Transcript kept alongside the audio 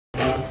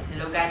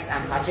guys,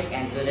 I'm Patrick,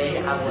 and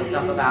today I will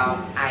talk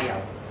about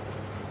IELTS.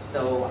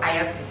 So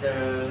IELTS is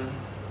a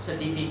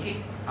certificate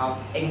of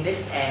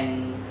English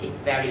and it's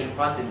very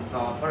important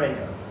for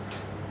foreigner.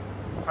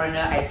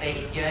 Foreigner, I say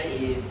it here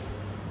is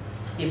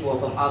people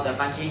from other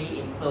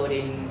country,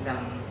 including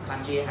some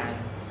country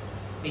has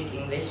speak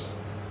English,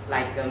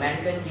 like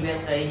American,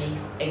 USA,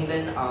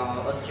 England,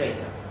 or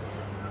Australia.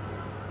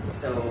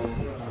 So,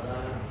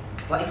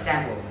 for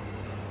example,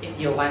 if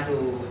you want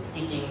to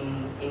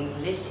teaching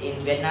English in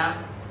Vietnam,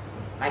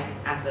 like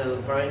as a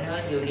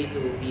foreigner, you need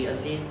to be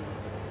at least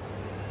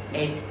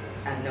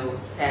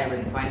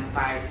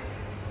 7.5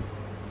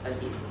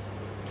 at least.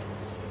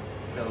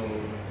 So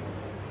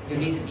you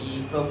need to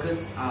be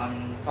focused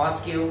on 4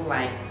 skills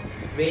like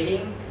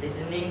reading,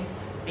 listening,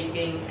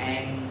 speaking,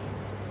 and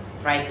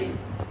writing,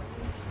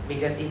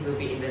 because it will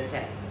be in the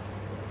test.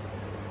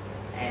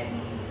 And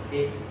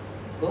this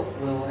book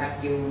will help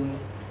you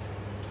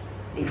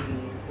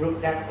improve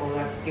that all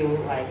the skill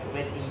like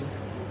ready.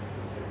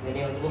 The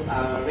name of the book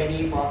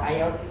Ready for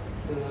IELTS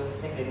to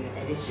second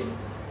edition.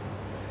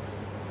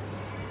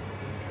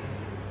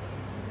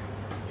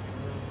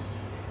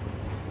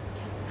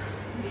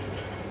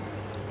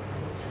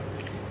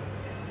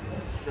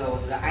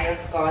 So the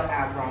IELTS scores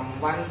are from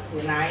 1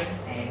 to 9,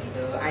 and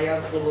the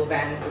IELTS global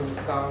band to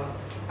score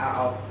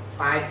are of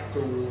 5 to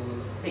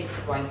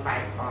 6.5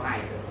 or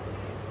higher.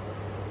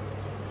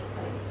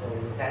 So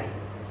that,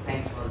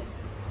 thanks for listening.